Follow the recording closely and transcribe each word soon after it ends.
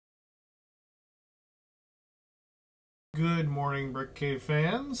Good morning, Brick Cave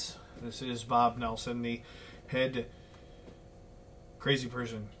fans. This is Bob Nelson, the head crazy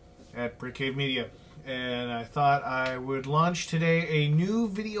person at Brick Cave Media. And I thought I would launch today a new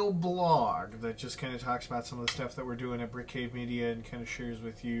video blog that just kind of talks about some of the stuff that we're doing at Brick Cave Media and kind of shares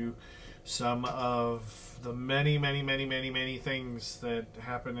with you some of the many things that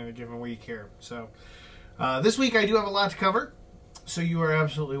happen in a given week here. So this week I do have a lot to cover, so you are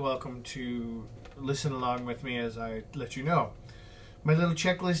absolutely welcome to listen along with me as I let you know. My little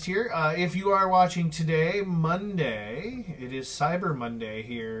checklist here. If you are watching today, Monday, it is Cyber Monday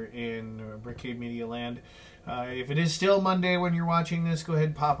here in Brick Cave Media Land. If it is still Monday when you're watching this, go ahead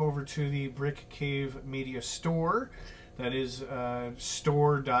and pop over to the Brick Cave Media store. That is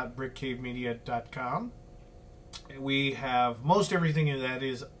store.brickcavemedia.com. We have most everything that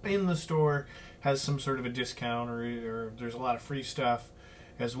is in the store has some sort of a discount, or there's a lot of free stuff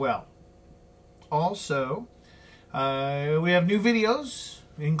as well. Also, we have new videos,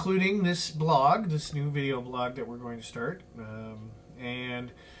 including this blog, this new video blog that we're going to start.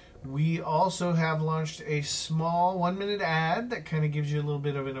 And we also have launched a small 1-minute ad that kind of gives you a little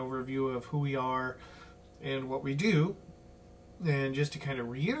bit of an overview of who we are and what we do. And just to kind of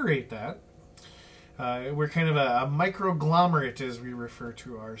reiterate that, we're kind of a microglomerate, as we refer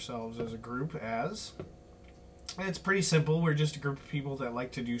to ourselves as a group as. It's pretty simple. We're just a group of people that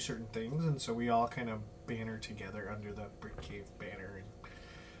like to do certain things, and so we all kind of banner together under the Brick Cave banner and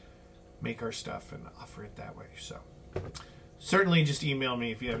make our stuff and offer it that way. So certainly just email me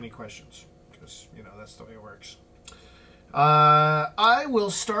if you have any questions, because, you know, that's the way it works. I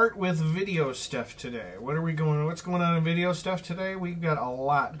will start with video stuff today. What's going on in video stuff today? We've got a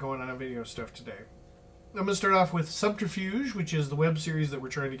lot going on in video stuff today. I'm going to start off with Subterfuge, which is the web series that we're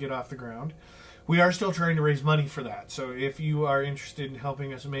trying to get off the ground. We are still trying to raise money for that, so if you are interested in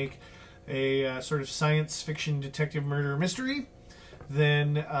helping us make a sort of science fiction detective murder mystery,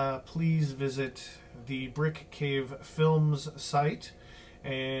 then please visit the Brick Cave Films site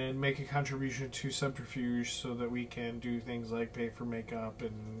and make a contribution to Subterfuge so that we can do things like pay for makeup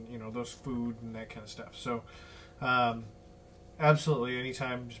and, you know, those food and that kind of stuff. So absolutely,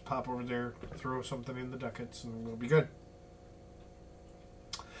 anytime, just pop over there, throw something in the ducats, and we'll be good.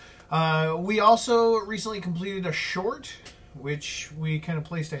 We also recently completed a short, which we kind of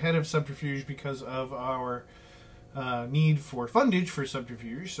placed ahead of Subterfuge because of our need for fundage for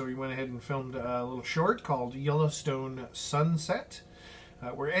Subterfuge. So we went ahead and filmed a little short called Yellowstone Sunset.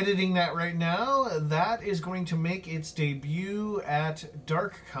 We're editing that right now. That is going to make its debut at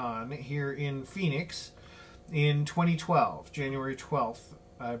DarkCon here in Phoenix in 2012. January 12th,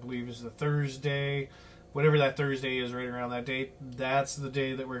 I believe, is the Thursday. Whatever that Thursday is, right around that date, that's the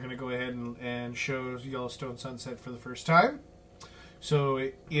day that we're going to go ahead and show Yellowstone Sunset for the first time.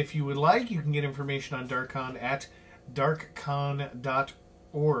 So if you would like, you can get information on DarkCon at darkcon.org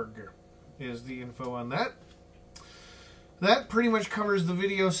is the info on that. That pretty much covers the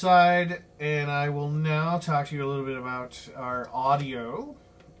video side, and I will now talk to you a little bit about our audio.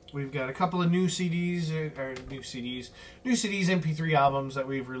 We've got a couple of new CDs, MP3 albums that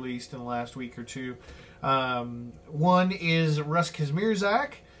we've released in the last week or two. One is Russ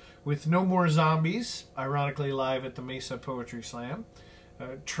Kazmierzak with No More Zombies, ironically live at the Mesa Poetry Slam.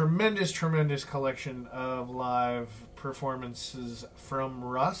 Tremendous collection of live performances from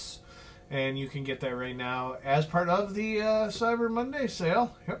Russ, and you can get that right now as part of the Cyber Monday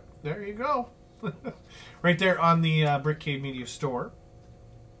sale. Yep, there you go. Right there on the Brick Cave Media store.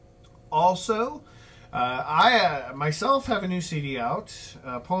 Also, I myself have a new CD out,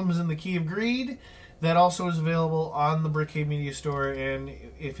 Poems in the Key of Greed. That also is available on the Brick Cave Media store, and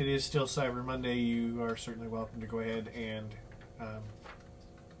if it is still Cyber Monday, you are certainly welcome to go ahead and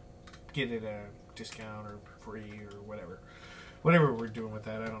get it a discount or free or whatever. Whatever we're doing with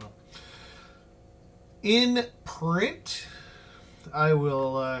that, I don't know. In print, I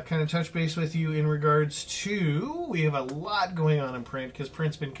will kind of touch base with you in regards to, we have a lot going on in print, because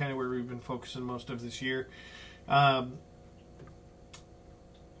print's been kind of where we've been focusing most of this year.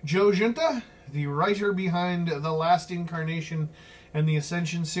 Joe Junta, the writer behind The Last Incarnation and the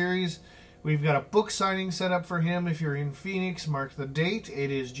Ascension series. We've got a book signing set up for him. If you're in Phoenix, mark the date. It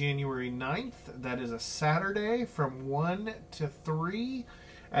is January 9th. That is a Saturday from 1 to 3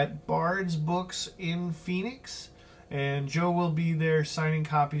 at Bard's Books in Phoenix. And Joe will be there signing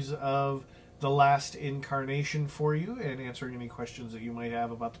copies of The Last Incarnation for you and answering any questions that you might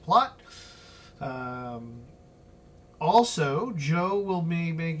have about the plot. Also, Joe will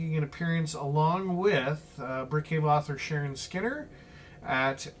be making an appearance along with Brick Cave author Sharon Skinner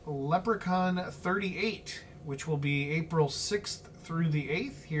at Leprechaun 38, which will be April 6th through the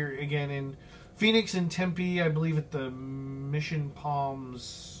 8th here again in Phoenix and Tempe, I believe, at the Mission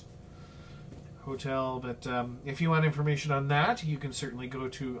Palms Hotel. But if you want information on that, you can certainly go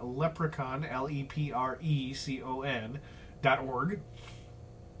to Leprecon, LEPRECON.org.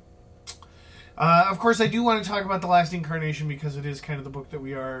 Of course, I do want to talk about The Last Incarnation because it is kind of the book that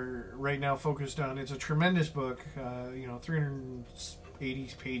we are right now focused on. It's a tremendous book, 380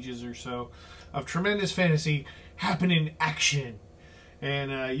 pages or so of tremendous fantasy happening action.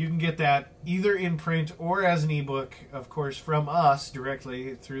 And you can get that either in print or as an ebook, of course, from us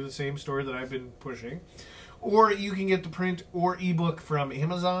directly through the same store that I've been pushing. Or you can get the print or ebook from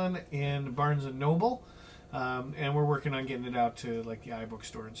Amazon and Barnes & Noble. And we're working on getting it out to like the iBook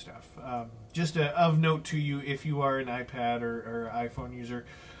store and stuff. Just of note to you, if you are an iPad or iPhone user,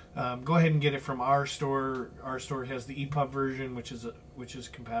 go ahead and get it from our store. Our store has the EPUB version, which is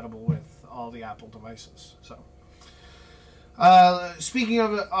compatible with all the Apple devices. So, speaking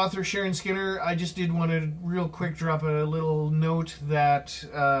of author Sharon Skinner, I just did want to real quick drop a little note that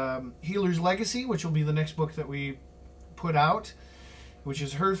Healer's Legacy, which will be the next book that we put out, which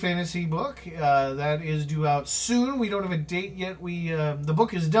is her fantasy book, that is due out soon. We don't have a date yet. The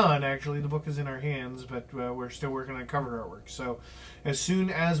book is done, actually. The book is in our hands, but we're still working on cover artwork. So as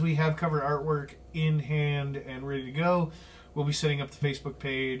soon as we have cover artwork in hand and ready to go, we'll be setting up the Facebook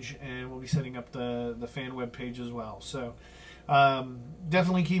page, and we'll be setting up the fan web page as well. So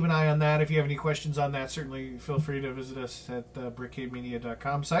definitely keep an eye on that. If you have any questions on that, certainly feel free to visit us at the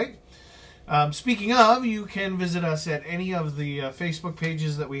brickcavemedia.com site. Speaking of, you can visit us at any of the Facebook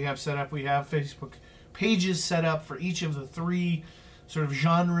pages that we have set up. We have Facebook pages set up for each of the three sort of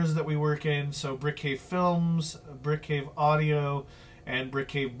genres that we work in. So Brick Cave Films, Brick Cave Audio, and Brick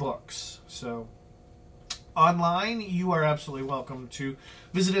Cave Books. So online, you are absolutely welcome to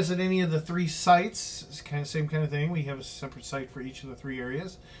visit us at any of the three sites. It's kind of same kind of thing. We have a separate site for each of the three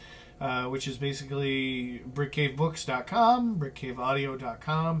areas, which is basically brickcavebooks.com,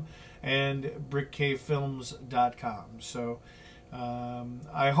 brickcaveaudio.com, and brickcavefilms.com. So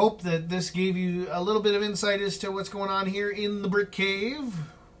I hope that this gave you a little bit of insight as to what's going on here in the Brick Cave.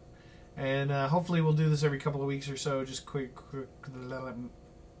 And hopefully we'll do this every couple of weeks or so. Just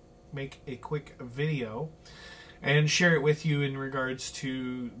make a quick video and share it with you in regards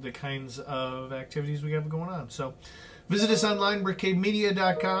to the kinds of activities we have going on. So visit us online,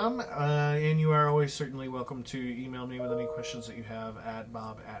 brickcavemedia.com, and you are always certainly welcome to email me with any questions that you have at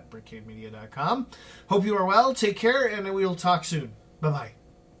bob@brickcavemedia.com. Hope you are well, take care, and we will talk soon. Bye-bye.